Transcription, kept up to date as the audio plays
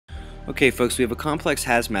Okay, folks, we have a complex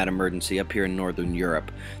hazmat emergency up here in northern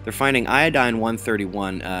Europe. They're finding iodine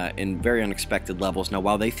 131 in very unexpected levels. Now,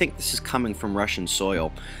 while they think this is coming from Russian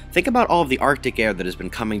soil, think about all of the Arctic air that has been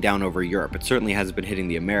coming down over Europe. It certainly hasn't been hitting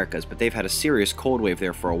the Americas, but they've had a serious cold wave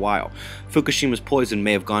there for a while. Fukushima's poison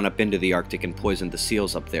may have gone up into the Arctic and poisoned the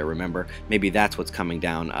seals up there, remember? Maybe that's what's coming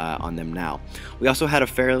down on them now. We also had a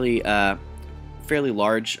fairly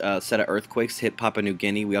large set of earthquakes hit Papua New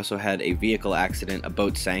Guinea. We also had a vehicle accident, a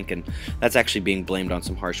boat sank, and that's actually being blamed on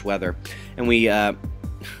some harsh weather. And we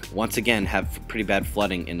once again have pretty bad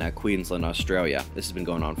flooding in Queensland, Australia. This has been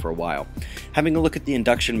going on for a while. Having a look at the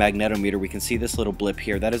induction magnetometer, we can see this little blip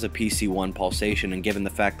here. That is a PC1 pulsation, and given the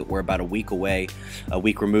fact that we're about a week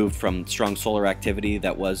removed from strong solar activity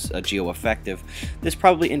that was geoeffective, this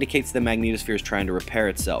probably indicates the magnetosphere is trying to repair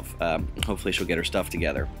itself. Hopefully she'll get her stuff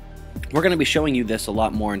together. We're going to be showing you this a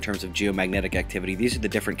lot more in terms of geomagnetic activity. These are the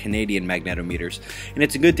different Canadian magnetometers, and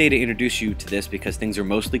it's a good day to introduce you to this because things are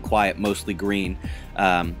mostly quiet, mostly green,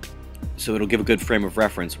 so it'll give a good frame of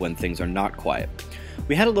reference when things are not quiet.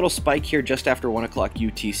 We had a little spike here just after 1 o'clock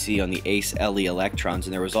UTC on the ACE LE electrons,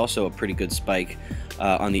 and there was also a pretty good spike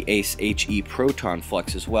on the ACE HE proton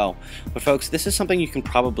flux as well. But folks, this is something you can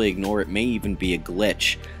probably ignore. It may even be a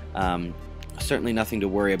glitch. Certainly nothing to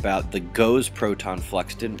worry about. The GOES proton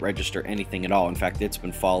flux didn't register anything at all. In fact, it's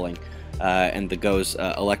been falling, and the GOES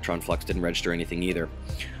electron flux didn't register anything either.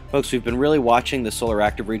 Folks, we've been really watching the solar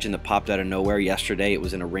active region that popped out of nowhere yesterday. It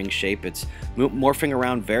was in a ring shape. It's morphing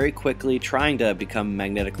around very quickly, trying to become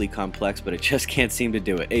magnetically complex, but it just can't seem to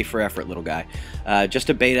do it. A for effort, little guy.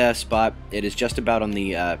 Just a beta spot. It is just about on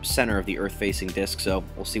the center of the Earth-facing disk, so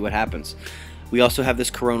we'll see what happens. We also have this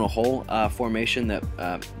coronal hole formation that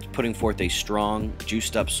is putting forth a strong,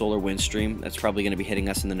 juiced-up solar wind stream that's probably going to be hitting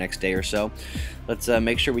us in the next day or so. Let's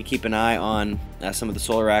make sure we keep an eye on some of the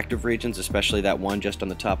solar active regions, especially that one just on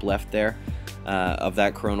the top left there of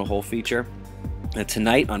that coronal hole feature.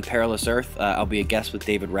 Tonight on Perilous Earth, I'll be a guest with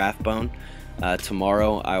David Rathbone.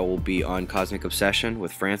 Tomorrow, I will be on Cosmic Obsession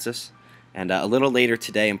with Francis. And a little later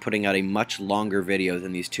today, I'm putting out a much longer video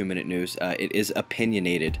than these 2-minute news. It is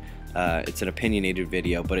opinionated. It's an opinionated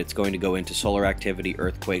video, but it's going to go into solar activity,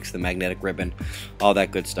 earthquakes, the magnetic ribbon, all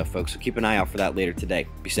that good stuff, folks. So keep an eye out for that later today.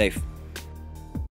 Be safe.